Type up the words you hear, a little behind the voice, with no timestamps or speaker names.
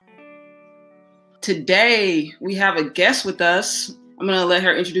Today we have a guest with us. I'm going to let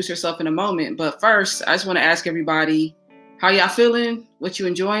her introduce herself in a moment. But first, I just want to ask everybody, how y'all feeling? What you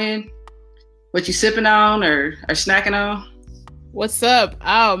enjoying? What you sipping on or snacking on? What's up?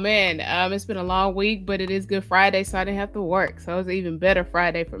 Oh man, it's been a long week, but it is Good Friday, so I didn't have to work. So it's an even better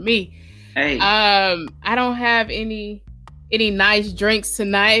Friday for me. Hey. I don't have any nice drinks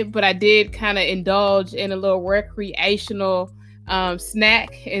tonight, but I did kind of indulge in a little recreational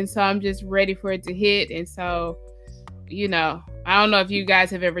snack, and so I'm just ready for it to hit. And so, I don't know if you guys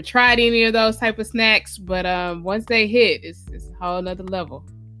have ever tried any of those type of snacks, but once they hit, it's a whole nother level.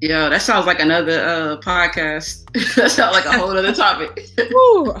 Yeah, that sounds like another podcast. That sounds like a whole other topic.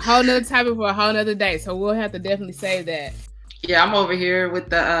 Woo, a whole nother topic for a whole nother day. So we'll have to definitely save that. Yeah, I'm over here with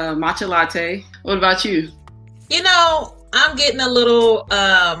the matcha latte. What about you? I'm getting a little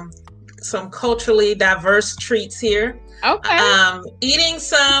some culturally diverse treats here. Okay. Eating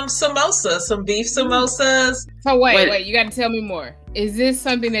some samosas, some beef samosas. So wait, you got to tell me more. Is this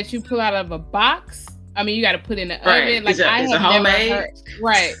something that you pull out of a box? I mean, you got to put in the oven. Like I have homemade. Never heard.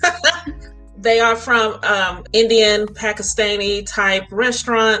 Right. They are from Indian, Pakistani type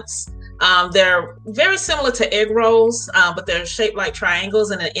restaurants. They're very similar to egg rolls, but they're shaped like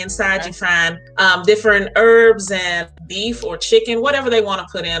triangles. And the inside you find different herbs and beef or chicken, whatever they want to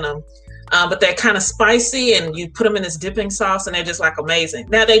put in them. But they're kind of spicy, and you put them in this dipping sauce, and they're just like amazing.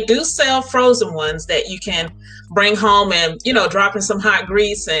 Now they do sell frozen ones that you can bring home and, drop in some hot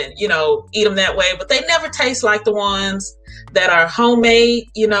grease and, eat them that way. But they never taste like the ones that are homemade,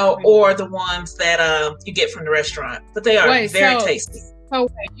 or the ones that you get from the restaurant. But they are very tasty. So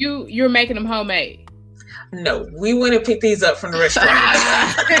you're making them homemade? No, we went and picked these up from the restaurant.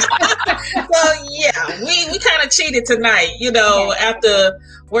 Well, yeah, we kind of cheated tonight, after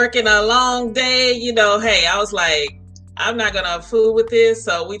working a long day, hey, I was like, I'm not going to fool with this.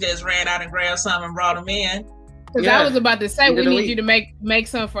 So we just ran out and grabbed some and brought them in. Because I was about to say, we need you to make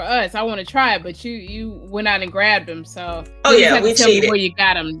some for us. I want to try it, but you went out and grabbed them. So we tell cheated. Me where you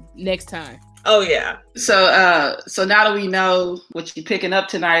got them next time. Oh, yeah. So now that we know what you're picking up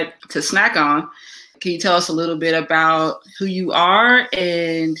tonight to snack on, can you tell us a little bit about who you are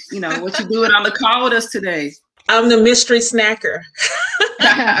and, what you're doing on the call with us today? I'm the mystery snacker.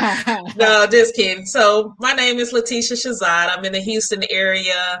 No, just kidding. So my name is Letitia Shazad. I'm in the Houston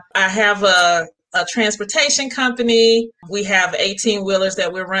area. I have a transportation company. We have 18-wheelers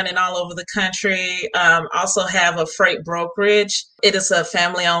that we're running all over the country. Also have a freight brokerage. It is a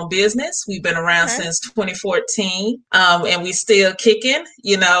family-owned business. We've been around since 2014, and we still kicking.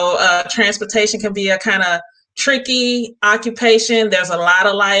 Transportation can be a kind of tricky occupation. There's a lot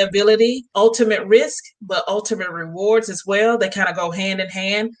of liability, ultimate risk, but ultimate rewards as well. They kind of go hand in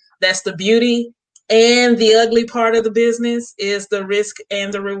hand. That's the beauty. And the ugly part of the business is the risk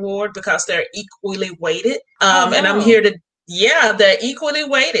and the reward, because they're equally weighted. And I'm here to, they're equally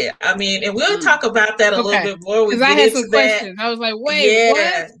weighted. I mean, and we'll talk about that a little bit more. Because I had some questions. I was like, wait,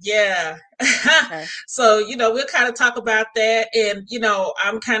 what? Yeah. So, we'll kind of talk about that. And,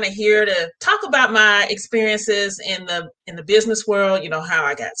 I'm kind of here to talk about my experiences in the business world, how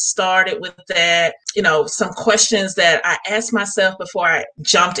I got started with that, some questions that I asked myself before I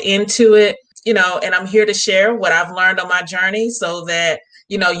jumped into it. And I'm here to share what I've learned on my journey so that,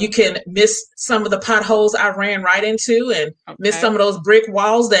 you can miss some of the potholes I ran right into and miss some of those brick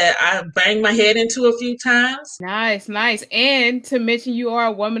walls that I banged my head into a few times. Nice. And to mention you are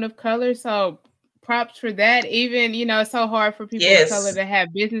a woman of color, so props for that. Even, it's so hard for people of color to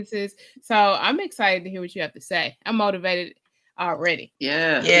have businesses. So I'm excited to hear what you have to say. I'm motivated already.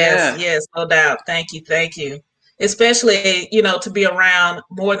 Yes, no doubt. Thank you. Especially, to be around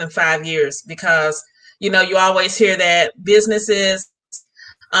more than 5 years, because, you always hear that businesses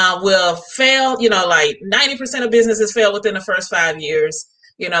will fail, like 90% of businesses fail within the first 5 years,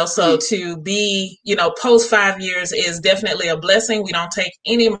 so to be, post 5 years is definitely a blessing. We don't take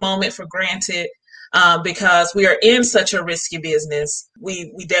any moment for granted because we are in such a risky business.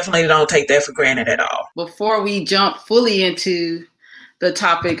 We definitely don't take that for granted at all. Before we jump fully into the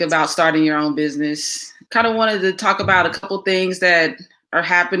topic about starting your own business, kind of wanted to talk about a couple things that are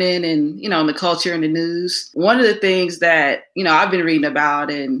happening in the culture and the news. One of the things that, I've been reading about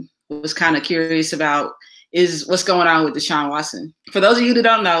and was kind of curious about is what's going on with Deshaun Watson. For those of you who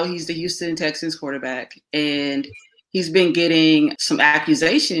don't know, he's the Houston Texans quarterback, and he's been getting some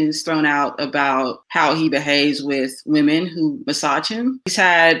accusations thrown out about how he behaves with women who massage him. He's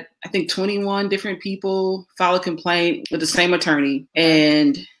had, I think, 21 different people file a complaint with the same attorney,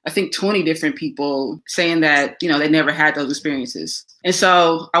 and I think 20 different people saying that, they never had those experiences. And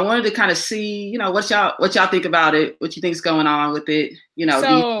so I wanted to kind of see, what y'all think about it, what you think is going on with it. Do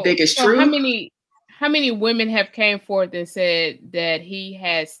you think it's true? how many women have came forth and said that he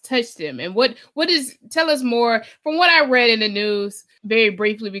has touched them? And tell us more from what I read in the news very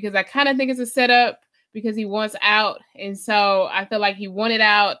briefly, because I kind of think it's a setup because he wants out. And so I feel like he wanted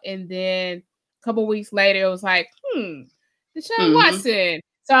out. And then a couple weeks later, it was like, Deshaun Watson.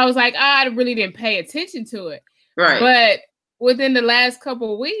 So I was like, I really didn't pay attention to it. Right. But within the last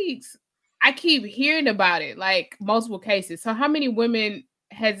couple of weeks, I keep hearing about it, like multiple cases. So how many women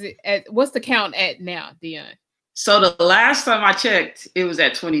has it what's the count at now, Dion? So the last time I checked, it was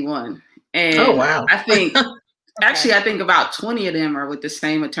at 21. And oh wow. I think actually I think about 20 of them are with the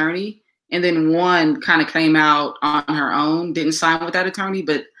same attorney. And then one kind of came out on her own, didn't sign with that attorney,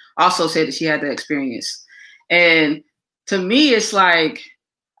 but also said that she had the experience. And to me, it's like,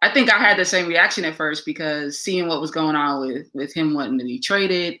 I think I had the same reaction at first because seeing what was going on with him wanting to be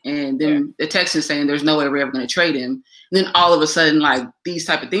traded, and then the Texans saying there's no way we're ever going to trade him. And then all of a sudden, like these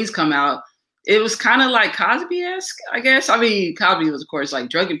type of things come out. It was kind of like Cosby-esque, I guess. I mean, Cosby was, of course,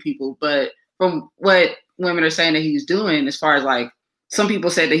 like drugging people, but from what women are saying that he was doing, as far as like some people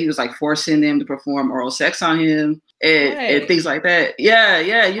said that he was like forcing them to perform oral sex on him and things like that. Yeah.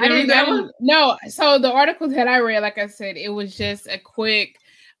 You didn't read that one? No. So the article that I read, like I said, it was just a quick.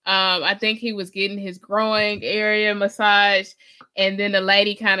 I think he was getting his groin area massaged, and then the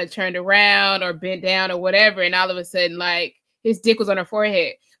lady kind of turned around or bent down or whatever, and all of a sudden, like his dick was on her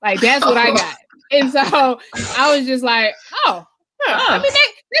forehead. Like that's what I got, and so I was just like, I mean,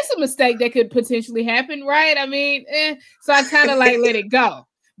 that's a mistake that could potentially happen, right? I mean, so I kind of like let it go,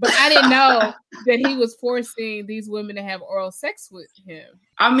 but I didn't know that he was forcing these women to have oral sex with him.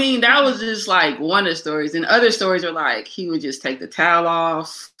 I mean, that was just like one of the stories. And other stories are like he would just take the towel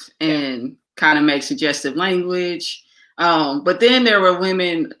off and kind of make suggestive language. But then there were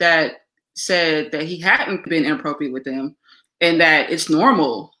women that said that he hadn't been inappropriate with them and that it's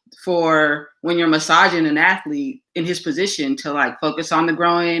normal for when you're massaging an athlete in his position to like focus on the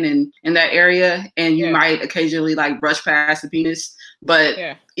groin and in that area. And you might occasionally like brush past the penis. But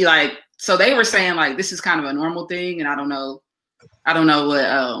like, so they were saying like this is kind of a normal thing. And I don't know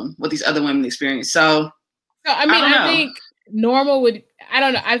what these other women experience. So I mean, I think normal would, I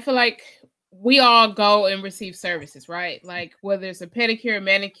don't know. I feel like we all go and receive services, right? Like whether it's a pedicure, a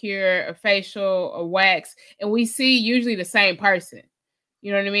manicure, a facial, a wax, and we see usually the same person.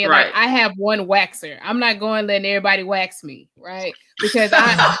 You know what I mean? Right. Like I have one waxer. I'm not going letting everybody wax me, right? Because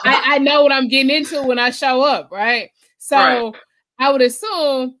I know what I'm getting into when I show up, right? So I would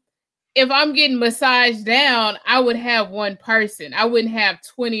assume if I'm getting massaged down, I would have one person. I wouldn't have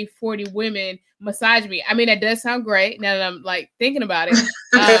 20, 40 women massage me. I mean, that does sound great now that I'm like thinking about it.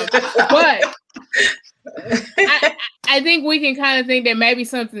 But I think we can kind of think that maybe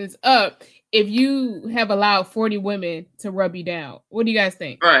something's up if you have allowed 40 women to rub you down. What do you guys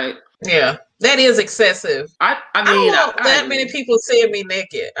think? Right. Yeah, that is excessive. I mean, I don't want that many people seeing me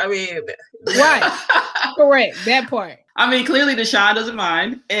naked. I mean, right. Correct. That part. I mean, clearly Deshaun doesn't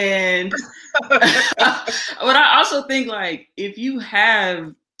mind. And but I also think like if you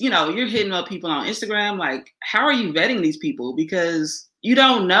have, you're hitting up people on Instagram, like how are you vetting these people? Because you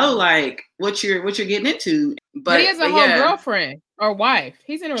don't know like what you're getting into. But he has a whole girlfriend or wife.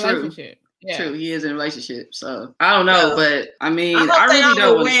 He's in a relationship. Yeah. True, he is in a relationship. So I don't know, but I mean, I hope really they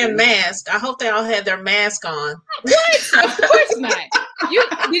all were wearing masks. I hope they all had their mask on. What? Of course not.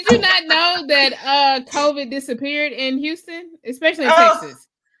 Did you not know that COVID disappeared in Houston, especially in Texas?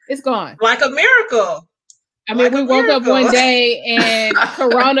 It's gone. Like a miracle. I mean, we woke up one day and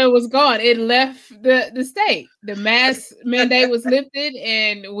Corona was gone. It left the state. The mask mandate was lifted,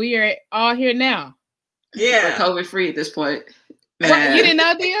 and we are all here now. Yeah, we're COVID free at this point. What, you didn't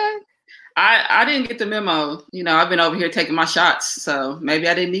know, Dion? I didn't get the memo. I've been over here taking my shots, so maybe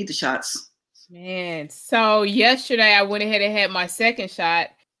I didn't need the shots. Man, so yesterday I went ahead and had my second shot,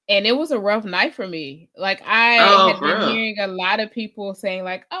 and it was a rough night for me. Like I had been hearing a lot of people saying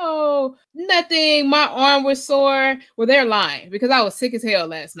like, "Oh, nothing. My arm was sore." Well, they're lying because I was sick as hell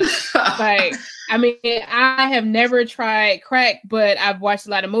last night. Like, I mean, I have never tried crack, but I've watched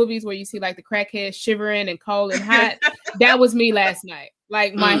a lot of movies where you see like the crackheads shivering and cold and hot. That was me last night.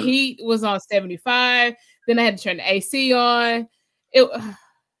 Like my heat was on 75. Then I had to turn the AC on.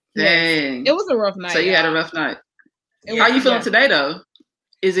 Dang. It was a rough night. So you had a rough night. How are you feeling today though?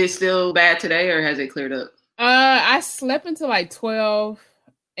 Is it still bad today or has it cleared up? I slept until like 12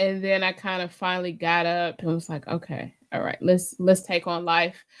 and then I kind of finally got up and was like, okay, all right, let's take on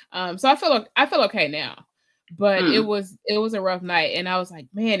life. So I feel okay now. But it was a rough night. And I was like,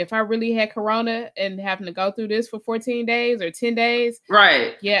 man, if I really had Corona and having to go through this for 14 days or 10 days.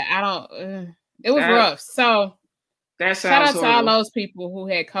 Right. Yeah, it was rough. So That Shout out sounds to all horrible. those people who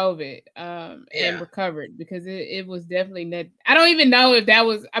had COVID and recovered, because it was definitely not. I don't even know if that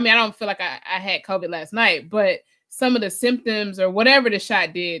was. I mean, I don't feel like I had COVID last night, but some of the symptoms or whatever the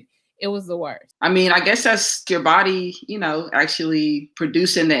shot did, it was the worst. I mean, I guess that's your body, actually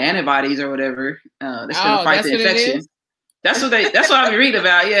producing the antibodies or whatever that's going to fight the infection. That's what I've been reading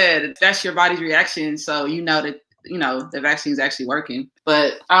about. Yeah, that's your body's reaction. So that the vaccine is actually working.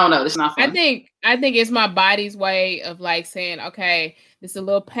 But I don't know. It's not fun. I think it's my body's way of like saying, okay, this is a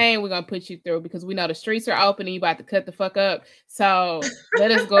little pain we're gonna put you through, because we know the streets are open and you about to cut the fuck up. So let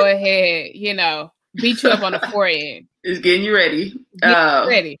us go ahead, beat you up on the forehead. It's getting you ready.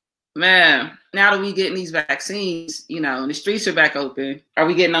 Ready. Man, now that we getting these vaccines, and the streets are back open, are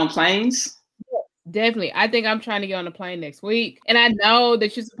we getting on planes? Definitely. I think I'm trying to get on a plane next week. And I know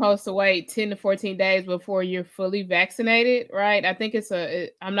that you're supposed to wait 10 to 14 days before you're fully vaccinated, right? I think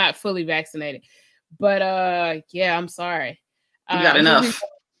I'm not fully vaccinated. But yeah, I'm sorry. You got enough.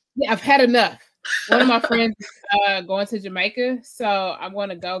 Yeah, I've had enough. One of my friends is going to Jamaica, so I'm going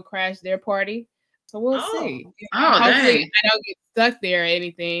to go crash their party. So we'll see. Hopefully I don't get stuck there or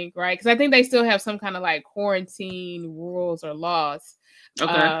anything, right? Because I think they still have some kind of like quarantine rules or laws.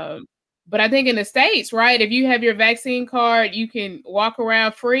 Okay. But I think in the States, right, if you have your vaccine card, you can walk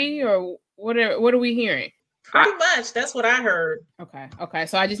around free, or what are we hearing? Pretty much. That's what I heard. Okay.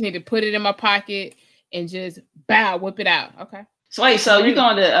 So I just need to put it in my pocket and just whip it out. Okay. So wait, you're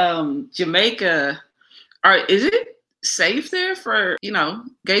going to Jamaica. Is it safe there for,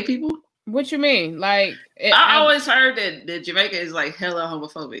 gay people? What you mean? Like, I always heard that Jamaica is like hella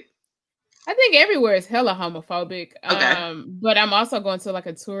homophobic. I think everywhere is hella homophobic. Okay. But I'm also going to like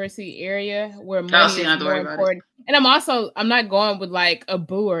a touristy area where money is more important. And I'm not going with like a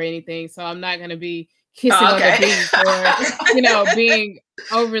boo or anything. So I'm not going to be kissing on the beach or, being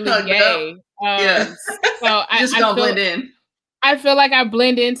overly gay. So just gonna blend in. I feel like I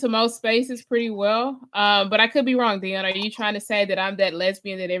blend into most spaces pretty well. But I could be wrong, Dion. Are you trying to say that I'm that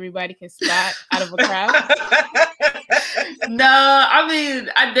lesbian that everybody can spot out of a crowd? No, I mean,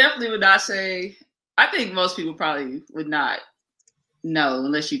 I definitely would not say. I think most people probably would not know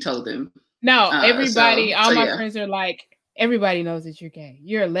unless you told them. No, everybody, all my friends are like, everybody knows that you're gay.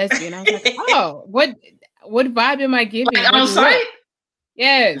 You're a lesbian. I was like, oh, what vibe am I giving? Like on site?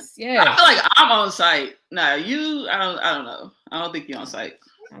 Yes. I feel like I'm on site. No, you, I don't know. I don't think you're on site.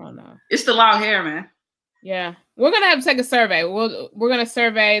 I don't know. It's the long hair, man. Yeah, we're gonna have to take a survey. We're gonna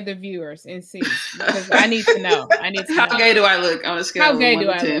survey the viewers and see, because I need to know. How gay do I look on a scale of 1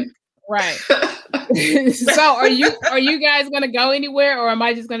 to 10? Look? Right. So are you guys gonna go anywhere, or am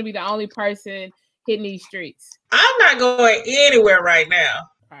I just gonna be the only person hitting these streets? I'm not going anywhere right now.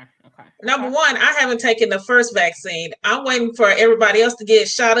 Okay. Number one, I haven't taken the first vaccine. I'm waiting for everybody else to get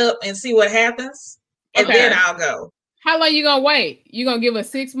shot up and see what happens, and then I'll go. How long you gonna wait? You gonna give us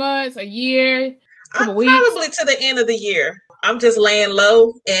 6 months, a year? Probably to the end of the year. I'm just laying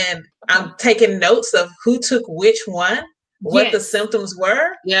low and I'm taking notes of who took which one, what the symptoms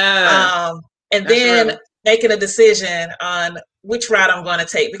were. Yeah. And then making a decision on which route I'm going to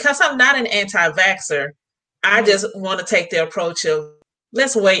take. Because I'm not an anti-vaxxer, I just want to take the approach of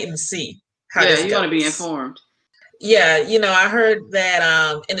let's wait and see how this goes. You want to be informed. Yeah, I heard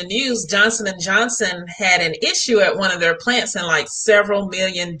that in the news, Johnson & Johnson had an issue at one of their plants in like several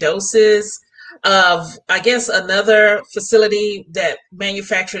million doses of, I guess, another facility that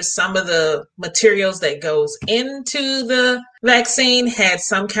manufactures some of the materials that goes into the vaccine had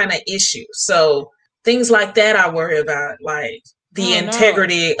some kind of issue. So things like that I worry about, like the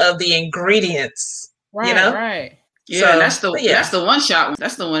integrity of the ingredients. Right, right. Yeah, so, that's the one shot.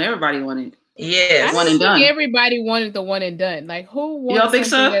 That's the one everybody wanted. Yeah, one and done. Everybody wanted the one and done. Like, who wants? You don't think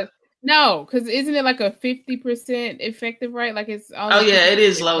so? No, because isn't it like a 50% effective rate? Like it's. It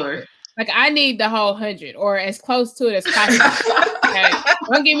is lower. Like I need the whole 100 or as close to it as possible. Okay?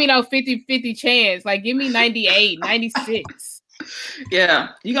 Don't give me no 50-50 chance. Like give me 98, 96. Yeah,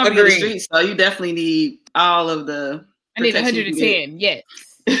 you're gonna be in the streets, so you definitely need all of the. I need 110. Yes,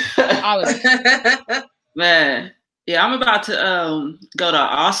 all of it. Man, yeah, I'm about to go to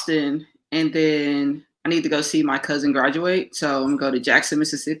Austin, and then I need to go see my cousin graduate. So I'm gonna go to Jackson,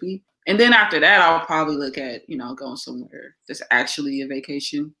 Mississippi. And then after that, I'll probably look at, going somewhere that's actually a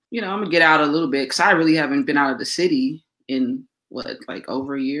vacation. I'm going to get out a little bit because I really haven't been out of the city in,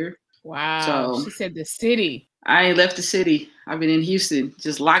 over a year. Wow. So, she said the city. I ain't left the city. I've been in Houston,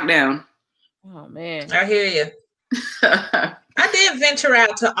 just locked down. Oh, man. I hear you. I did venture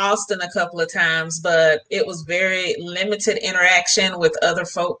out to Austin a couple of times, but it was very limited interaction with other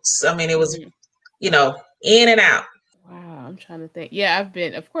folks. I mean, it was, in and out. Wow, I'm trying to think. Yeah, I've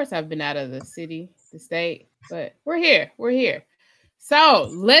been out of the city, the state. But we're here. We're here. So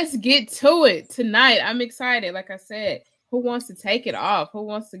let's get to it tonight. I'm excited. Like I said, who wants to take it off? Who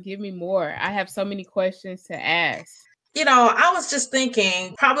wants to give me more? I have so many questions to ask. I was just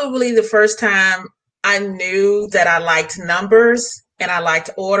thinking probably the first time I knew that I liked numbers and I liked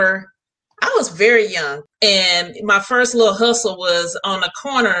order, I was very young. And my first little hustle was on the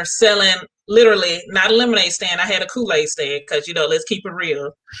corner selling, literally not a lemonade stand. I had a Kool-Aid stand because, let's keep it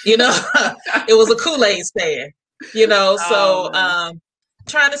real. It was a Kool-Aid stand,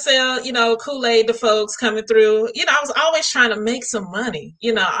 trying to sell, Kool-Aid to folks coming through. I was always trying to make some money,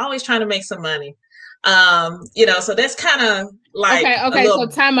 always trying to make some money. So that's kind of like okay. So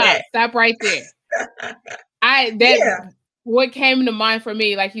time out. Stop right there. What came to mind for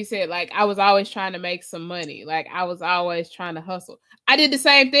me, like you said, like I was always trying to make some money. Like I was always trying to hustle. I did the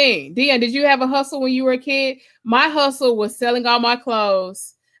same thing. Dion, did you have a hustle when you were a kid? My hustle was selling all my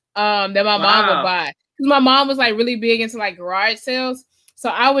clothes that my mom would buy. Because my mom was like really big into like garage sales. So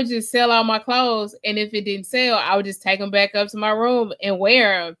I would just sell all my clothes. And if it didn't sell, I would just take them back up to my room and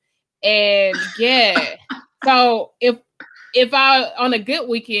wear them. And yeah, so if I on a good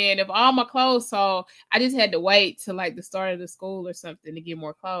weekend, if all my clothes sold, I just had to wait till like the start of the school or something to get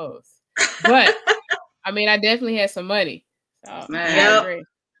more clothes. But I mean, I definitely had some money. So I agree.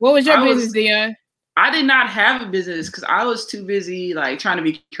 What was your business, Dion? I did not have a business because I was too busy like trying to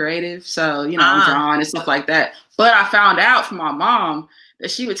be creative. So, I'm drawing and stuff like that. But I found out from my mom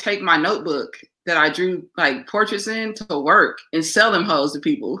that she would take my notebook that I drew like portraits in to work and sell them hoes to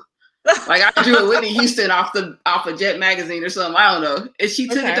people. Like I drew a Whitney Houston off a Jet magazine or something. I don't know. And she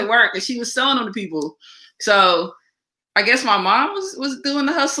took it to work and she was selling them to people. So I guess my mom was doing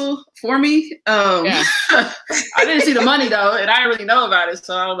the hustle for me. I didn't see the money though, and I didn't really know about it,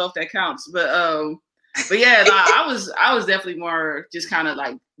 so I don't know if that counts. But yeah, I was definitely more just kind of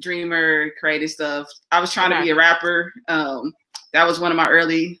like dreamer, creative stuff. I was trying to be a rapper. That was one of my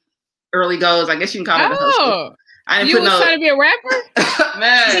early goals. I guess you can call it a hustle. You was trying to be a rapper?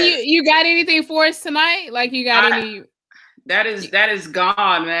 Man. So you got anything for us tonight? Like you got any? That is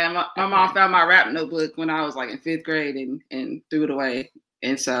gone, man. My mom found my rap notebook when I was like in 5th grade and threw it away.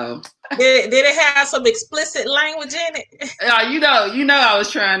 And so did it have some explicit language in it? You know I was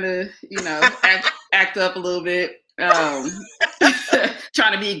trying to, act up a little bit.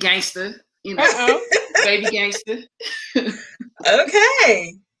 Trying to be a gangster, baby gangster.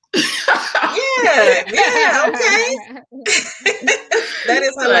 Okay. Yeah, okay. That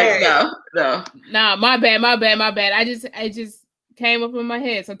is hilarious. No, my bad. I just came up in my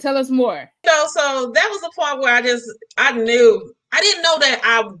head. So tell us more. So that was the part where I didn't know that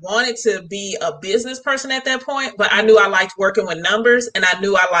I wanted to be a business person at that point, but I knew I liked working with numbers and I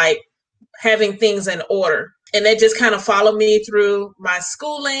knew I liked having things in order. And that just kind of followed me through my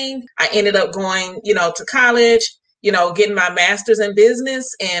schooling. I ended up going, to college, getting my master's in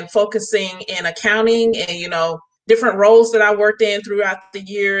business and focusing in accounting and, different roles that I worked in throughout the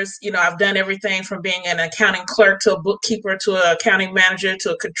years. I've done everything from being an accounting clerk to a bookkeeper to an accounting manager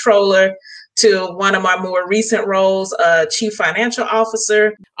to a controller to one of my more recent roles, chief financial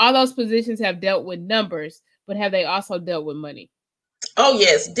officer. All those positions have dealt with numbers, but have they also dealt with money? Oh,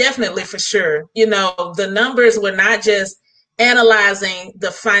 yes, definitely, for sure. The numbers were not just analyzing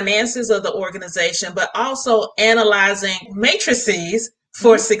the finances of the organization, but also analyzing matrices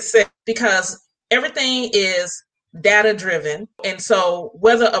for success, because everything is data driven. And so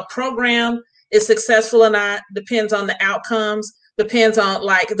whether a program is successful or not depends on the outcomes, depends on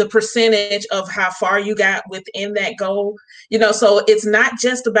like the percentage of how far you got within that goal. So it's not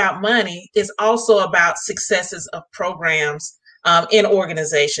just about money, it's also about successes of programs in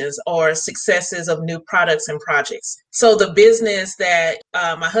organizations or successes of new products and projects. So the business that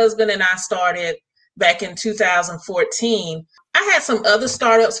my husband and I started back in 2014, I had some other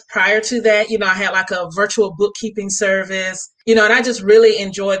startups prior to that. I had like a virtual bookkeeping service, and I just really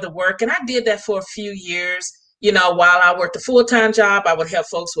enjoyed the work. And I did that for a few years. While I worked a full-time job, I would help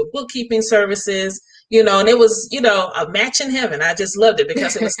folks with bookkeeping services, and it was, a match in heaven. I just loved it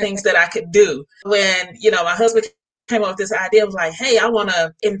because it was things that I could do. When, my husband came up with this idea of like, hey, I want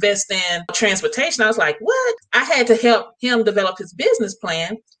to invest in transportation. I was like, what? I had to help him develop his business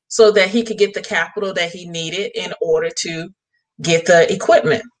plan so that he could get the capital that he needed in order to get the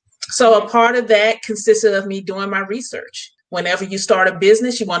equipment. So a part of that consisted of me doing my research. Whenever you start a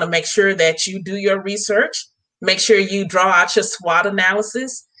business, you want to make sure that you do your research, make sure you draw out your SWOT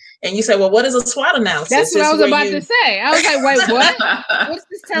analysis. And you say, well, what is a SWOT analysis? That's what I was about to say. I was like, wait, what? What's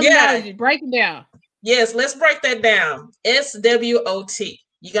this terminology? Yeah. Break it down. Yes, let's break that down. SWOT.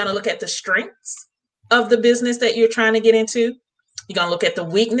 You're going to look at the strengths of the business that you're trying to get into. You're going to look at the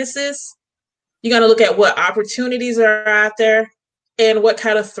weaknesses, You're going to look at what opportunities are out there and what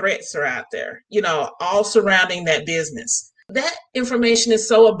kind of threats are out there, all surrounding that business. That information is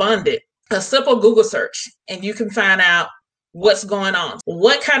so abundant. A simple Google search, and you can find out what's going on,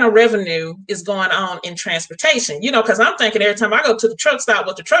 what kind of revenue is going on in transportation, because I'm thinking every time I go to the truck stop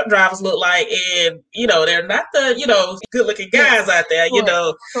what the truck drivers look like, and they're not the good looking guys out there.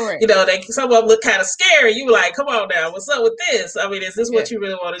 They, some of them look kind of scary. You like, come on now, what's up with this? I mean, is this what you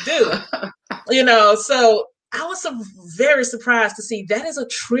really want to do? So I was very surprised to see that is $1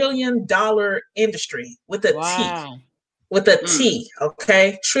 trillion industry with a T, with a T.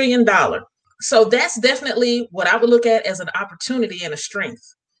 Okay, $1 trillion. So that's definitely what I would look at as an opportunity and a strength,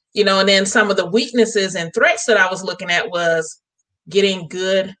 and then some of the weaknesses and threats that I was looking at was getting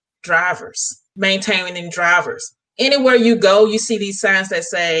good drivers, maintaining drivers. Anywhere you go, you see these signs that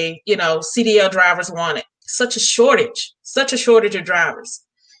say, CDL drivers wanted. Such a shortage of drivers.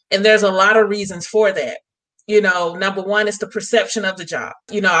 And there's a lot of reasons for that. Number one is the perception of the job.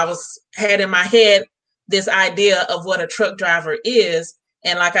 I had in my head this idea of what a truck driver is.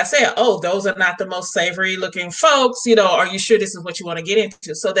 And like I said, those are not the most savory looking folks, are you sure this is what you want to get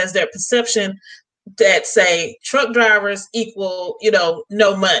into? So there's their perception that say truck drivers equal,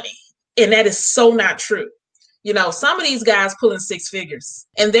 no money. And that is so not true. Some of these guys pulling 6 figures,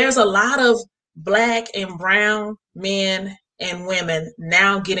 and there's a lot of Black and brown men and women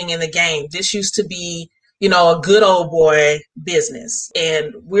now getting in the game. This used to be, a good old boy business,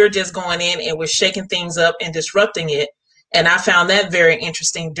 and we're just going in and we're shaking things up and disrupting it. And I found that very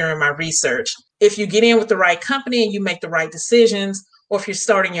interesting during my research. If you get in with the right company and you make the right decisions, or if you're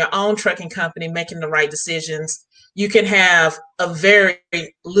starting your own trucking company, making the right decisions, you can have a very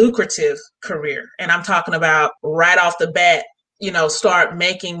lucrative career. And I'm talking about right off the bat, start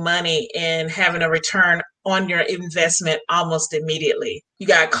making money and having a return on your investment almost immediately. You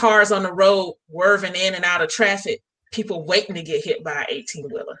got cars on the road whirring in and out of traffic, people waiting to get hit by an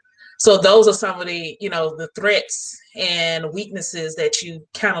 18-wheeler. So those are some of the, the threats and weaknesses that you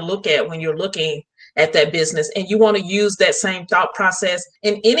kind of look at when you're looking at that business. And you want to use that same thought process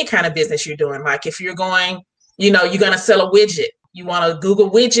in any kind of business you're doing. Like if you're going, you're going to sell a widget, you want to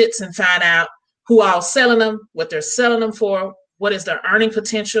Google widgets and find out who all selling them, what they're selling them for, what is their earning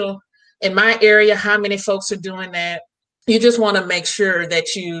potential in my area, how many folks are doing that. You just want to make sure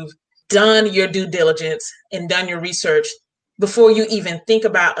that you've done your due diligence and done your research before you even think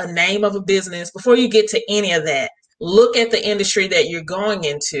about a name of a business, before you get to any of that. Look at the industry that you're going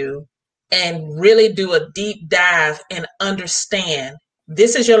into and really do a deep dive and understand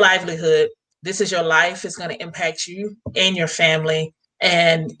this is your livelihood. This is your life. It's going to impact you and your family.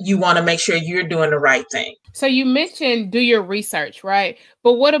 And you want to make sure you're doing the right thing. So you mentioned do your research, right?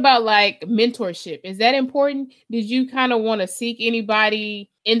 But what about like mentorship? Is that important? Did you kind of want to seek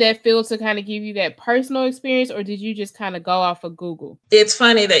anybody in that field to kind of give you that personal experience, or did you just kind of go off of Google? It's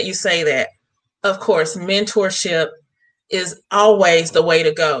funny that you say that. Of course, mentorship is always the way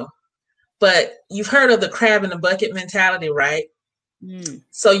to go. But you've heard of the crab in the bucket mentality, right?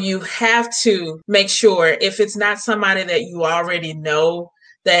 So you have to make sure if it's not somebody that you already know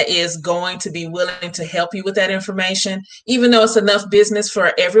that is going to be willing to help you with that information, even though it's enough business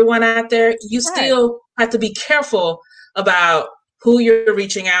for everyone out there, you still have to be careful about who you're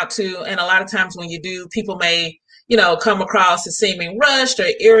reaching out to. And a lot of times when you do, people may, come across as seeming rushed or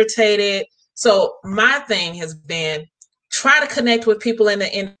irritated. So my thing has been try to connect with people in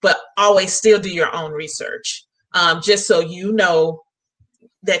the end, but always still do your own research, just so you know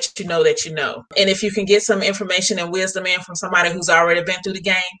that you know. And if you can get some information and wisdom in from somebody who's already been through the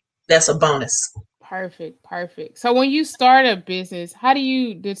game, that's a bonus. Perfect. So when you start a business, how do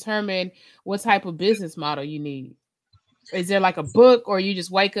you determine what type of business model you need? Is there like a book, or you just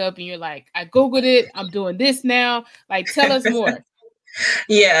wake up and you're like, I Googled it, I'm doing this now? Like, tell us more.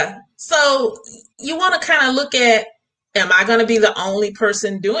 Yeah. So you want to kind of look at, am I going to be the only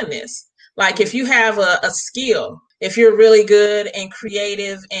person doing this? Like if you have a skill, if you're really good and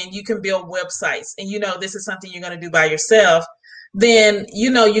creative and you can build websites and this is something you're going to do by yourself, then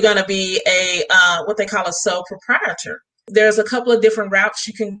you're going to be a what they call a sole proprietor. There's a couple of different routes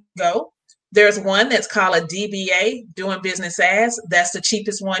you can go. There's one that's called a DBA, doing business as. That's the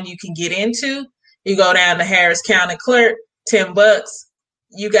cheapest one you can get into. You go down to Harris County Clerk, $10.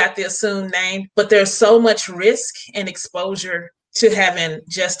 You got the assumed name, but there's so much risk and exposure to having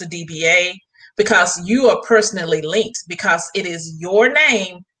just a DBA, because you are personally linked, because it is your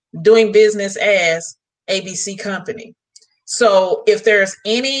name doing business as ABC Company. So if there's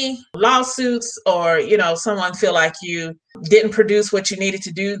any lawsuits or, someone feel like you didn't produce what you needed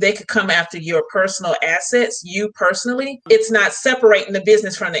to do, they could come after your personal assets, you personally. It's not separating the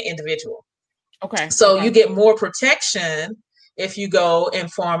business from the individual. Okay. So you get more protection if you go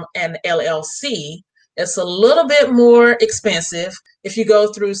and form an LLC. It's a little bit more expensive if you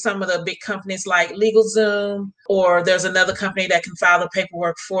go through some of the big companies like LegalZoom, or there's another company that can file the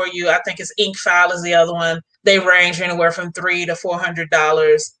paperwork for you. I think it's InkFile is the other one. They range anywhere from $300 to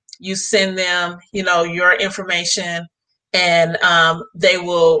 $400. You send them, your information, and they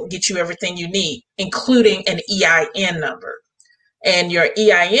will get you everything you need, including an EIN number. And your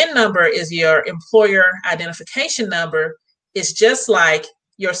EIN number is your employer identification number. It's just like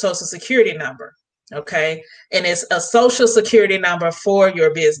your social security number. Okay. And it's a social security number for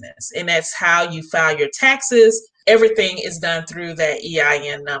your business. And that's how you file your taxes. Everything is done through that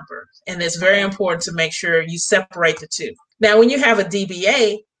EIN number. And it's very important to make sure you separate the two. Now, when you have a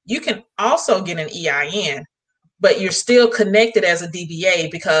DBA, you can also get an EIN, but you're still connected as a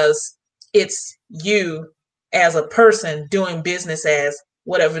DBA because it's you as a person doing business as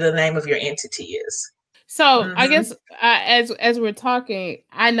whatever the name of your entity is. So I guess as we're talking,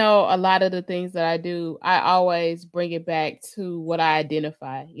 I know a lot of the things that I do, I always bring it back to what I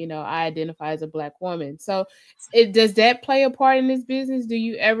identify. I identify as a Black woman. So does that play a part in this business? Do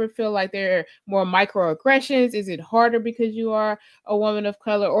you ever feel like there are more microaggressions? Is it harder because you are a woman of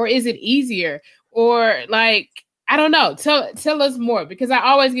color, or is it easier? Or like, I don't know. Tell us more, because I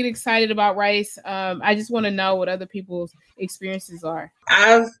always get excited about race. I just want to know what other people's experiences are.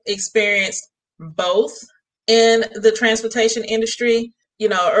 I've experienced both in the transportation industry.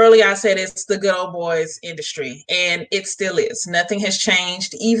 Earlier I said it's the good old boys industry, and it still is. Nothing has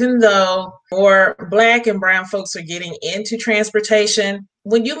changed, even though more Black and brown folks are getting into transportation.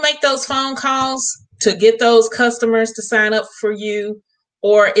 When you make those phone calls to get those customers to sign up for you,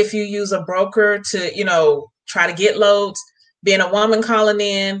 or if you use a broker to, try to get loads, being a woman calling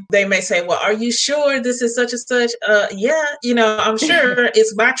in, they may say, well, are you sure this is such and such? Yeah, I'm sure.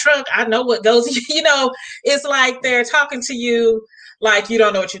 It's my truck. I know what goes, it's like they're talking to you like you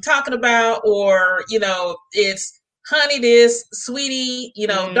don't know what you're talking about, or, it's honey, this, sweetie,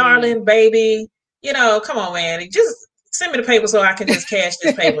 darling, baby, come on, man. Just send me the paper so I can just cash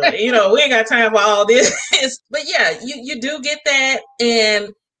this paper. We ain't got time for all this. But yeah, you do get that. And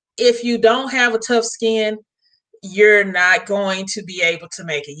if you don't have a tough skin, you're not going to be able to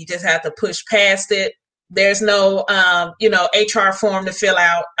make it. You just have to push past it. There's no, HR form to fill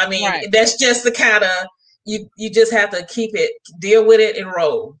out. I mean, That's just the kind of, you just have to deal with it and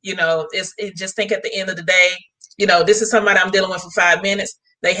roll. Just think at the end of the day, this is somebody I'm dealing with for 5 minutes.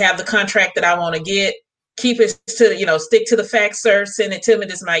 They have the contract that I want to get. Keep it to, stick to the facts, sir. Send it to me.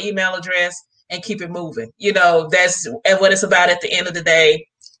 This is my email address, and keep it moving. That's what it's about at the end of the day.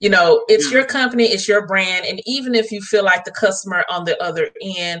 It's your company, it's your brand. And even if you feel like the customer on the other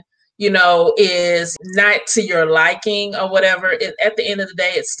end, is not to your liking or whatever, at the end of the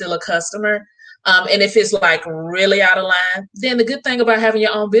day, it's still a customer. And if it's like really out of line, then the good thing about having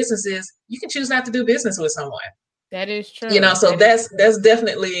your own business is you can choose not to do business with someone. That is true. So that's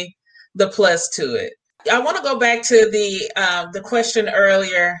definitely the plus to it. I want to go back to the question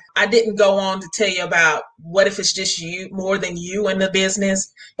earlier. I didn't go on to tell you about what if it's just you, more than you in the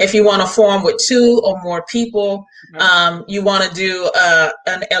business. If you want to form with 2 or more people, you want to do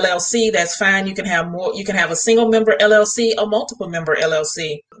an LLC, that's fine. You can have more. You can have a single member LLC or multiple member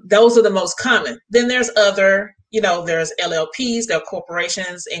LLC. Those are the most common. Then there's other, there's LLPs, there are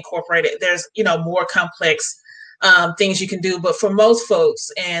corporations, incorporated. There's, more complex things you can do. But for most folks,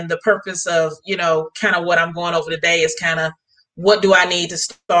 and the purpose of, kind of what I'm going over today is kind of, what do I need to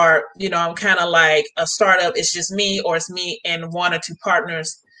start? I'm kind of like a startup. It's just me, or it's me and 1 or 2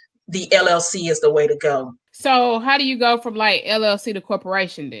 partners. The LLC is the way to go. So how do you go from like LLC to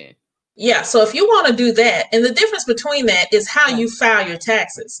corporation then? Yeah. So if you want to do that, and the difference between that is how you file your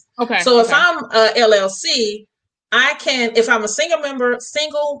taxes. Okay. So if I'm a LLC, I can, if I'm a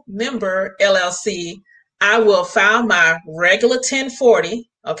single member LLC, I will file my regular 1040,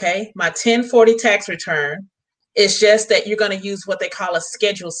 okay, my 1040 tax return. It's just that you're going to use what they call a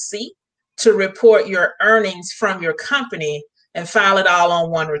Schedule C to report your earnings from your company and file it all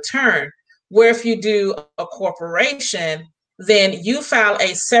on one return. Where if you do a corporation, then you file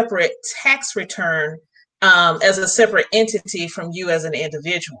a separate tax return as a separate entity from you as an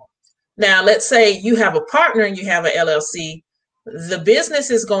individual. Now, let's say you have a partner and you have an LLC. The business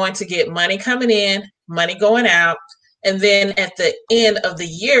is going to get money coming in, money going out. And then at the end of the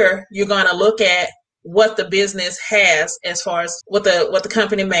year, you're going to look at what the business has as far as what the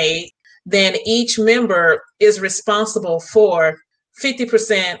company made. Then each member is responsible for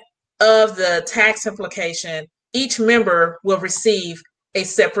 50% of the tax implication. Each member will receive a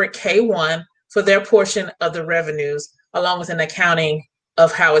separate K-1 for their portion of the revenues, along with an accounting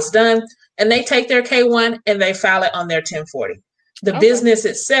of how it's done. And they take their K-1 and they file it on their 1040. The business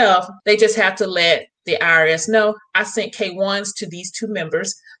itself, they just have to let the IRS know, I sent K-1s to these two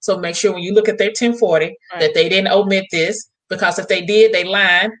members. So make sure when you look at their 1040 that they didn't omit this, because if they did, they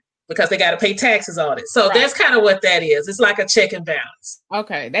lied, because they got to pay taxes on it. So that's kind of what that is. It's like a check and balance.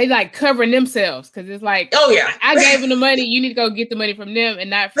 Okay. They like covering themselves, because it's like, oh yeah, I gave them the money. You need to go get the money from them and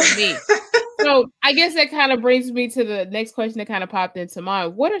not from me. So I guess that kind of brings me to the next question that kind of popped into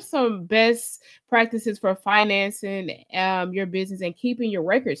mind. What are some best practices for financing your business and keeping your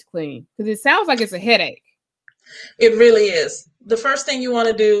records clean? Because it sounds like it's a headache. It really is. The first thing you want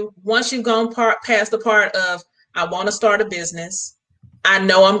to do, once you've gone past the part of, I want to start a business, I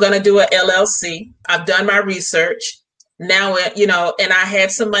know I'm going to do an LLC, I've done my research, now, and I had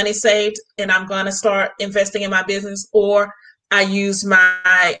some money saved and I'm going to start investing in my business, or I use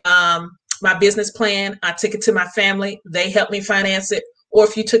my my business plan, I took it to my family, they helped me finance it, or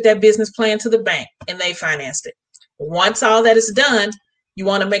if you took that business plan to the bank and they financed it. Once all that is done, you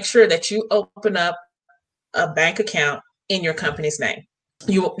want to make sure that you open up a bank account in your company's name.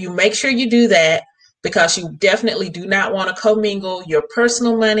 You make sure you do that, because you definitely do not want to commingle your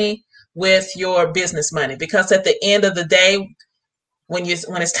personal money with your business money, because at the end of the day, when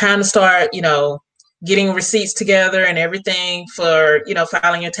it's time to start, getting receipts together and everything for,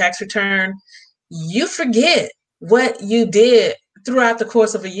 filing your tax return, you forget what you did throughout the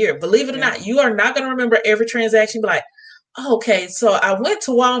course of a year. Believe it or not, you are not going to remember every transaction. Be like, oh, okay, so I went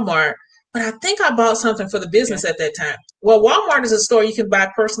to Walmart, but I think I bought something for the business at that time. Well, Walmart is a store you can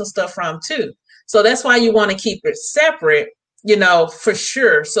buy personal stuff from too. So that's why you want to keep it separate, for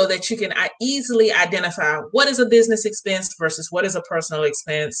sure, so that you can easily identify what is a business expense versus what is a personal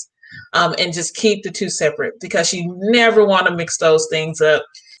expense. And just keep the two separate, because you never want to mix those things up.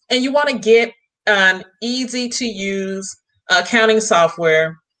 And you want to get an easy to use accounting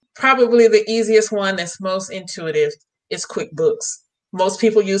software. Probably the easiest one that's most intuitive is QuickBooks. Most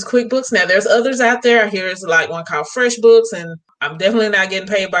people use QuickBooks. Now there's others out there. Here's like one called FreshBooks, and I'm definitely not getting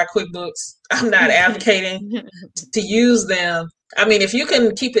paid by QuickBooks. I'm not advocating to use them. I mean, if you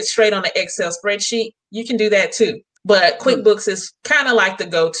can keep it straight on an Excel spreadsheet, you can do that too. But QuickBooks is kind of like the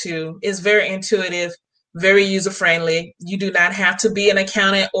go-to. It's very intuitive, very user-friendly. You do not have to be an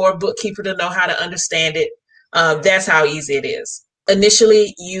accountant or a bookkeeper to know how to understand it. That's how easy it is.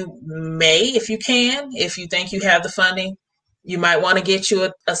 Initially, you may, if you think you have the funding, you might want to get you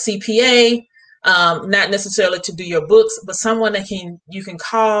a CPA, not necessarily to do your books, but someone that you can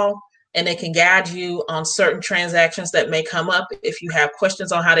call and they can guide you on certain transactions that may come up if you have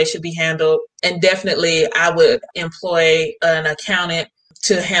questions on how they should be handled. And definitely, I would employ an accountant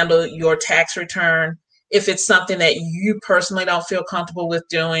to handle your tax return if it's something that you personally don't feel comfortable with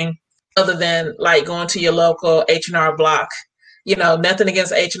doing, other than like going to your local H&R Block. Nothing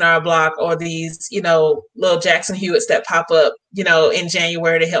against H&R Block or these, little Jackson Hewitts that pop up, in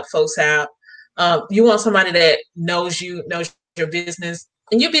January to help folks out. You want somebody that knows your business.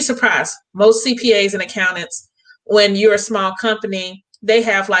 And you'd be surprised. Most CPAs and accountants, when you're a small company, they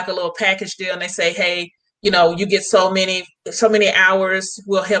have like a little package deal, and they say, hey, you get so many hours.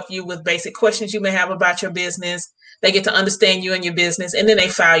 We'll help you with basic questions you may have about your business. They get to understand you and your business, and then they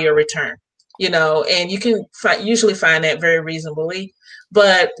file your return. And you can usually find that very reasonably.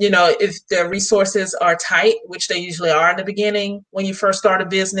 But, if the resources are tight, which they usually are in the beginning when you first start a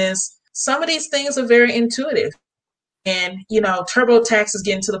business, some of these things are very intuitive. And, TurboTax is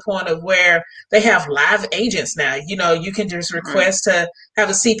getting to the point of where they have live agents now. You can just request to have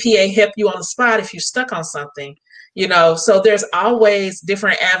a CPA help you on the spot if you're stuck on something, so there's always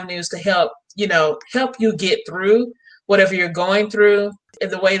different avenues to help you get through whatever you're going through.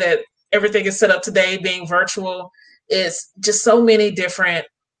 And the way that everything is set up today, being virtual, is just so many different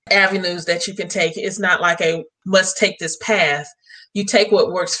avenues that you can take. It's not like a must take this path. You take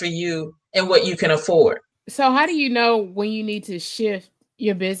what works for you and what you can afford. So how do you know when you need to shift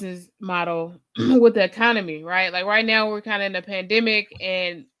your business model with the economy, right? Like right now we're kind of in a pandemic,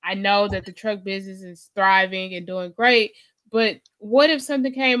 and I know that the truck business is thriving and doing great, but what if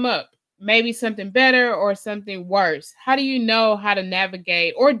something came up? Maybe something better or something worse? How do you know how to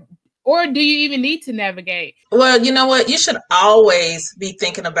navigate, or do you even need to navigate? Well, you know what? You should always be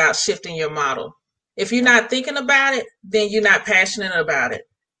thinking about shifting your model. If you're not thinking about it, then you're not passionate about it,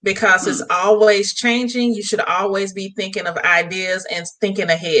 because it's always changing. You should always be thinking of ideas and thinking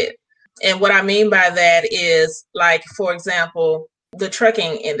ahead. And what I mean by that is, like, for example, the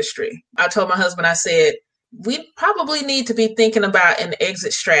trucking industry. I told my husband, I said, we probably need to be thinking about an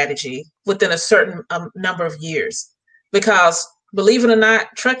exit strategy within a certain number of years, because believe it or not,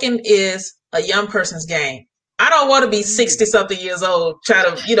 trucking is a young person's game. I don't want to be 60 something years old, try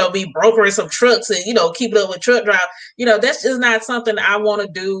to, be brokering some trucks and, keep it up with truck drive. That's just not something I want to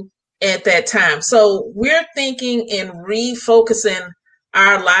do at that time. So we're thinking in refocusing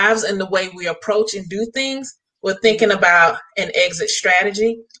our lives and the way we approach and do things. We're thinking about an exit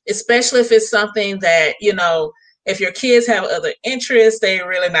strategy, especially if it's something that, if your kids have other interests, they're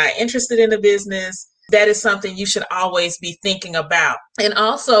really not interested in the business. That is something you should always be thinking about. And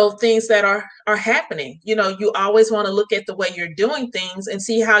also things that are happening. You always want to look at the way you're doing things and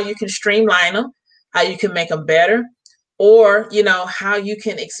see how you can streamline them, how you can make them better, or, how you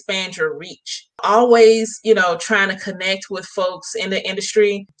can expand your reach. Always, trying to connect with folks in the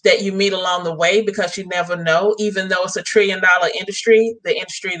industry that you meet along the way, because you never know, even though it's $1 trillion industry, the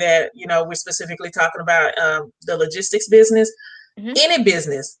industry that, we're specifically talking about, the logistics business, any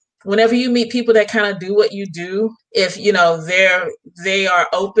business. Whenever you meet people that kind of do what you do, if, they are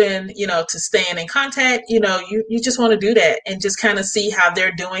open, to staying in contact, you just want to do that and just kind of see how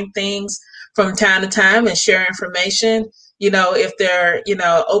they're doing things from time to time and share information, if they're,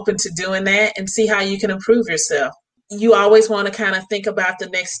 open to doing that, and see how you can improve yourself. You always want to kind of think about the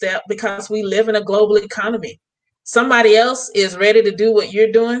next step, because we live in a global economy. Somebody else is ready to do what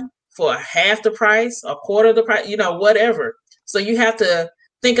you're doing for half the price, a quarter of the price, whatever. So you have to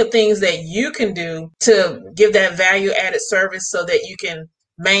think of things that you can do to give that value added service so that you can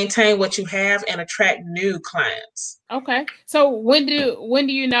maintain what you have and attract new clients. Okay. So when do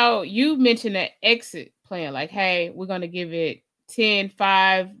you mentioned an exit plan, like, hey, we're going to give it 10,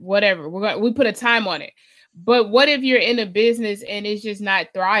 5, whatever. We put a time on it. But what if you're in a business and it's just not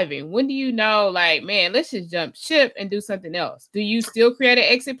thriving? When do you know, like, man, let's just jump ship and do something else? Do you still create an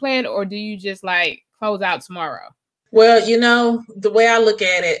exit plan, or do you just like close out tomorrow? Well, the way I look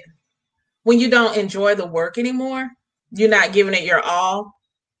at it, when you don't enjoy the work anymore, you're not giving it your all,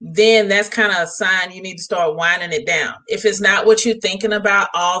 then that's kind of a sign you need to start winding it down. If it's not what you're thinking about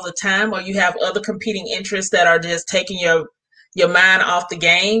all the time, or you have other competing interests that are just taking your mind off the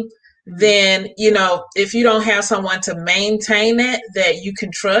game, then, if you don't have someone to maintain that you can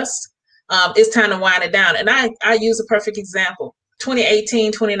trust, it's time to wind it down. And I use a perfect example.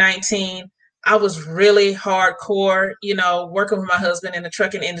 2018, 2019, I was really hardcore, working with my husband in the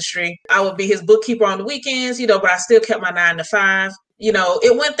trucking industry. I would be his bookkeeper on the weekends, but I still kept my 9 to 5.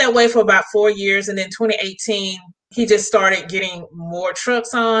 It went that way for about 4 years. And then 2018, he just started getting more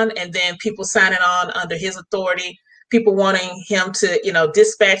trucks on, and then people signing on under his authority, people wanting him to,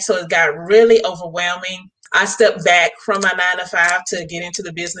 dispatch. So it got really overwhelming. I stepped back from my 9 to 5 to get into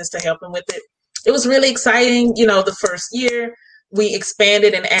the business to help him with it. It was really exciting. The first year we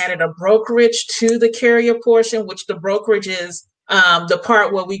expanded and added a brokerage to the carrier portion, which the brokerage is the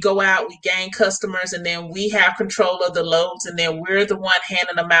part where we go out, we gain customers, and then we have control of the loads, and then we're the one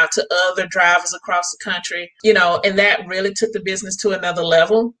handing them out to other drivers across the country, and that really took the business to another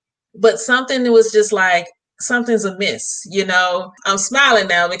level. But something that was just like, something's amiss, I'm smiling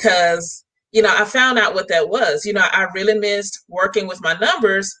now because, I found out what that was. I really missed working with my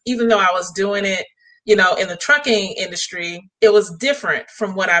numbers, even though I was doing it, in the trucking industry. It was different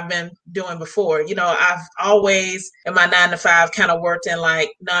from what I've been doing before. I've always, in my 9 to 5, kind of worked in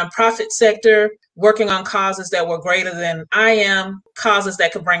like nonprofit sector, working on causes that were greater than I am, causes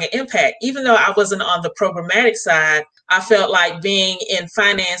that could bring an impact. Even though I wasn't on the programmatic side, I felt like being in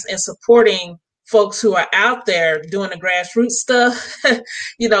finance and supporting folks who are out there doing the grassroots stuff,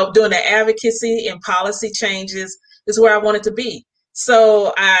 doing the advocacy and policy changes is where I wanted to be.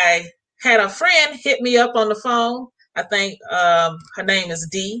 So I had a friend hit me up on the phone. I think her name is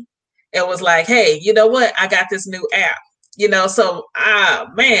Dee. It was like, hey, you know what? I got this new app. So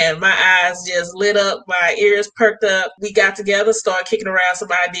man, my eyes just lit up, my ears perked up. We got together, started kicking around some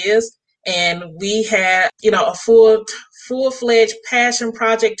ideas, and we had, a full-fledged passion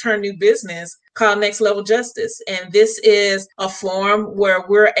project turned new business called Next Level Justice. And this is a forum where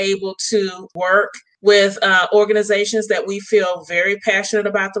we're able to work with organizations that we feel very passionate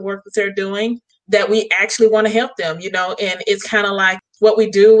about the work that they're doing, that we actually want to help them, and it's kind of like what we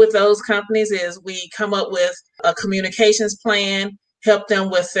do with those companies is we come up with a communications plan, help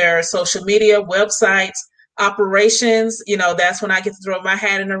them with their social media, websites, operations. That's when I get to throw my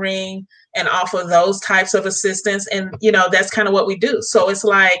hat in the ring and offer those types of assistance. And, that's kind of what we do. So it's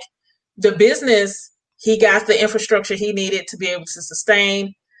like the business, he got the infrastructure he needed to be able to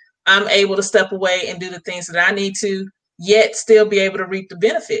sustain. I'm able to step away and do the things that I need to, yet still be able to reap the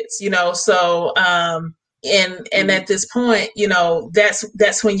benefits, So, and at this point,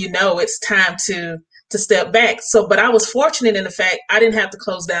 that's when it's time to step back. So, but I was fortunate in the fact I didn't have to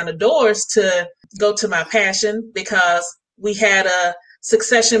close down the doors to go to my passion, because we had a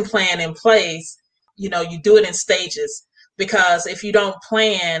succession plan in place, you do it in stages, because if you don't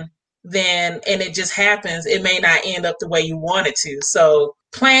plan, then, and it just happens, it may not end up the way you want it to. So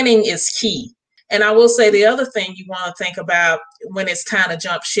planning is key. And I will say the other thing you want to think about when it's time to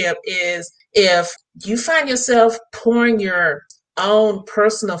jump ship is if you find yourself pouring your own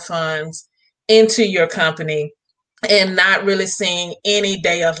personal funds into your company and not really seeing any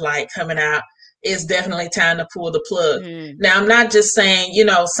day of light coming out, it's definitely time to pull the plug. Now, I'm not just saying,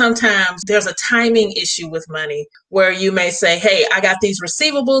 sometimes there's a timing issue with money where you may say, hey, I got these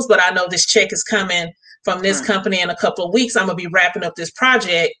receivables, but I know this check is coming from this company in a couple of weeks. I'm going to be wrapping up this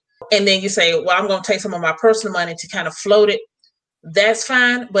project. And then you say, well, I'm going to take some of my personal money to kind of float it. That's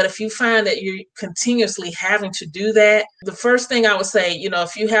fine. But if you find that you're continuously having to do that, the first thing I would say,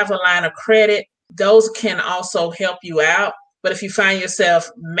 if you have a line of credit, those can also help you out. But if you find yourself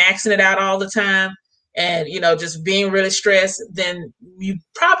maxing it out all the time and, just being really stressed, then you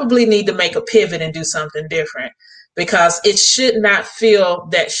probably need to make a pivot and do something different, because it should not feel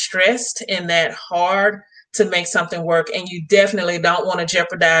that stressed and that hard to make something work. And you definitely don't want to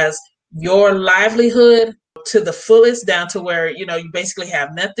jeopardize your livelihood to the fullest, down to where, you basically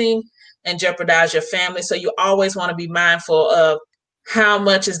have nothing, and jeopardize your family. So you always want to be mindful of how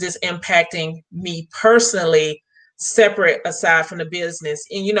much is this impacting me personally, separate aside from the business.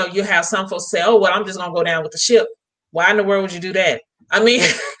 And, you have some folks say, oh, well, I'm just going to go down with the ship. Why in the world would you do that? I mean,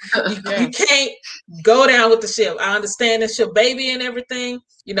 you can't go down with the ship. I understand it's your baby and everything,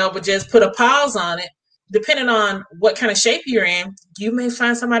 but just put a pause on it. Depending on what kind of shape you're in, you may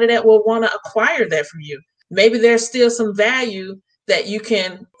find somebody that will want to acquire that from you. Maybe there's still some value that you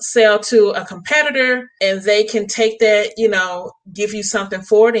can sell to a competitor, and they can take that, give you something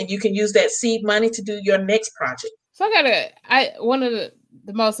for it, and you can use that seed money to do your next project. So one of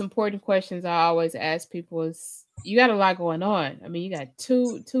the most important questions I always ask people is, you got a lot going on. I mean, you got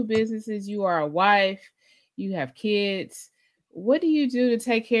two businesses, you are a wife, you have kids. What do you do to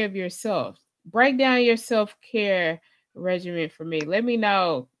take care of yourself? Break down your self-care regimen for me. Let me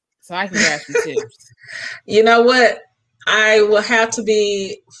know so I can grab some tips. You know what? I will have to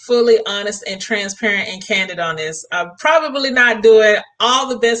be fully honest and transparent and candid on this. I'm probably not doing all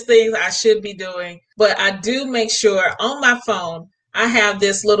the best things I should be doing, but I do make sure on my phone, I have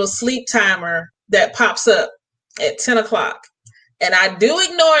this little sleep timer that pops up at 10 o'clock. And I do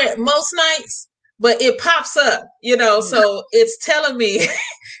ignore it most nights, but it pops up, so it's telling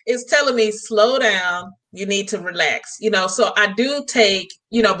me, slow down. You need to relax, so I do take,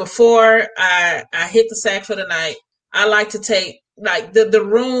 before I hit the sack for the night, I like to take, like, the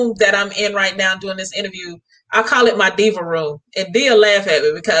room that I'm in right now doing this interview, I call it my diva room. And Dia laugh at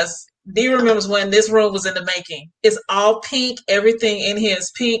me because Dia remembers when this room was in the making. It's all pink. Everything in here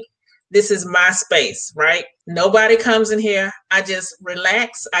is pink. This is my space, right? Nobody comes in here. I just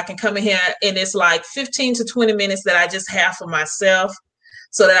relax. I can come in here and it's like 15 to 20 minutes that I just have for myself,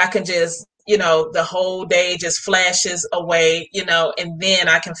 so that I can just, the whole day just flashes away, and then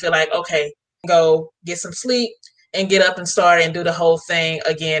I can feel like, okay, go get some sleep and get up and start and do the whole thing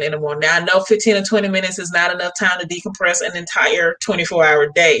again in the morning. Now, I know 15 or 20 minutes is not enough time to decompress an entire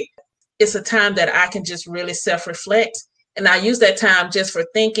 24-hour day. It's a time that I can just really self-reflect. And I use that time just for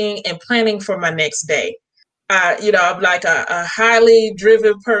thinking and planning for my next day. I'm like a highly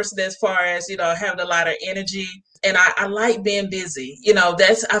driven person as far as, having a lot of energy. And I like being busy.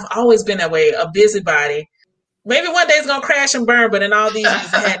 I've always been that way, a busybody. Maybe one day it's going to crash and burn, but in all these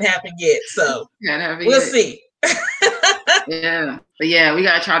years, it hadn't happened yet. So we'll see. Yeah. But yeah, we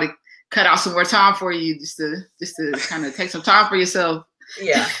got to try to cut out some more time for you just to kind of take some time for yourself.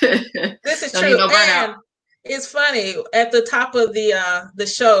 Yeah, this is true. And it's funny, at the top of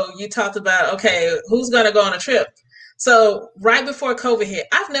the show, you talked about, okay, who's going to go on a trip? So right before COVID hit,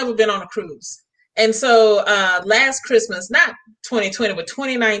 I've never been on a cruise. And so last Christmas, not 2020, but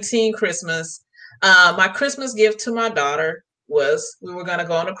 2019 Christmas, my Christmas gift to my daughter was we were going to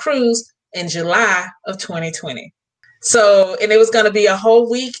go on a cruise in July of 2020. So, and it was going to be a whole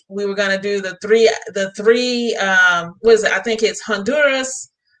week. We were going to do the three, what is it? I think it's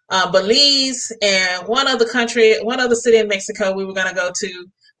Honduras, Belize, and one other city in Mexico we were going to go to.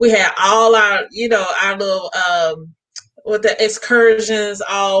 We had all our, our little, with the excursions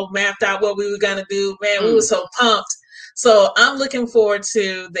all mapped out what we were going to do. Man, we were so pumped. So I'm looking forward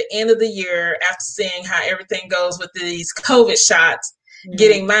to the end of the year after seeing how everything goes with these COVID shots,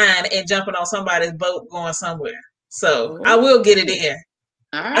 getting mine and jumping on somebody's boat going somewhere. So I will get it in.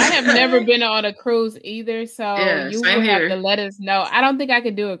 Right. I have never been on a cruise either. So you will have to let us know. I don't think I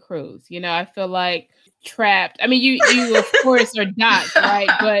could do a cruise. I feel like trapped. I mean, you of course are not, right?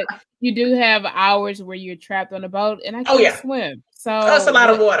 But you do have hours where you're trapped on a boat, and I can't swim. So it's a lot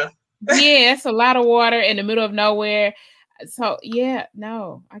of water. Yeah, it's a lot of water in the middle of nowhere. So yeah,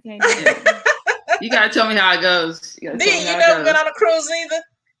 no, I can't do it. You gotta tell me how it goes. You never been on a cruise either?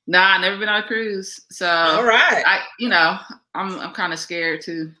 Nah, I've never been on a cruise. So all right. I'm kind of scared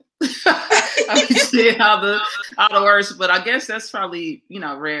too. I can see all the worst, but I guess that's probably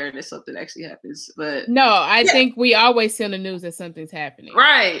rare that something actually happens. But no, I think we always see on the news that something's happening,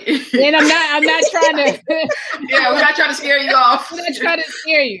 right? And I'm not trying to. Yeah, we're not trying to scare you off. I'm not trying to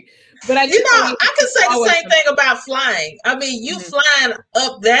scare you, but I can say the same thing about flying. I mean, you flying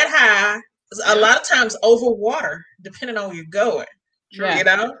up that high a lot of times over water, depending on where you're going.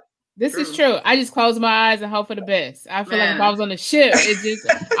 Yeah. This is true. I just close my eyes and hope for the best. I feel like if I was on a ship, it's just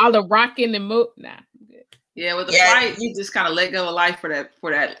all the rocking and move. Nah, I'm good. Yeah, with the flight, you just kind of let go of life for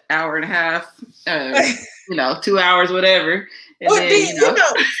that hour and a half, 2 hours, whatever. And then,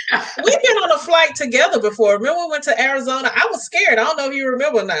 we've been on a flight together before. Remember we went to Arizona? I was scared. I don't know if you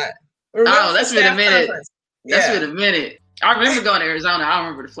remember or not. That's been a minute. That's been a minute. I remember going to Arizona. I don't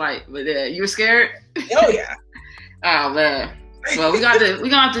remember the flight, but you were scared? Oh yeah. Oh man. Well, we're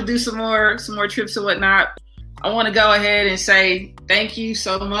gonna have to do some more trips and whatnot. I want to go ahead and say thank you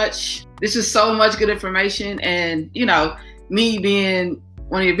so much. This is so much good information, and me being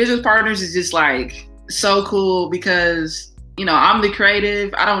one of your business partners is just like so cool because I'm the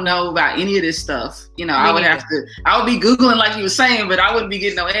creative. I don't know about any of this stuff. I would be Googling like you were saying, but I wouldn't be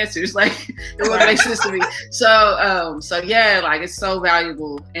getting no answers. Like it wouldn't make sense to me. So yeah, like it's so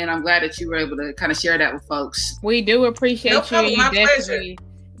valuable, and I'm glad that you were able to kind of share that with folks. We do appreciate you. You definitely pleasure.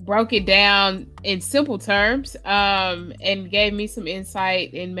 Broke it down in simple terms, and gave me some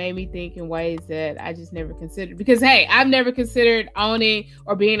insight and made me think in ways that I just never considered. Because hey, I've never considered owning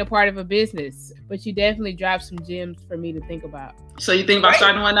or being a part of a business, but you definitely dropped some gems for me to think about. So you think about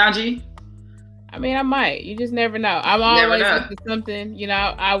starting one now, G? I mean, I might. You just never know. I'm always up to something.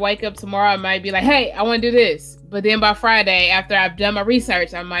 I wake up tomorrow, I might be like, hey, I want to do this. But then by Friday, after I've done my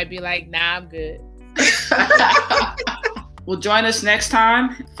research, I might be like, nah, I'm good. Well, join us next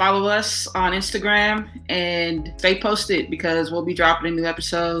time. Follow us on Instagram and stay posted because we'll be dropping a new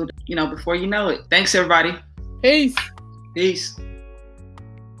episode, before you know it. Thanks, everybody. Peace. Peace.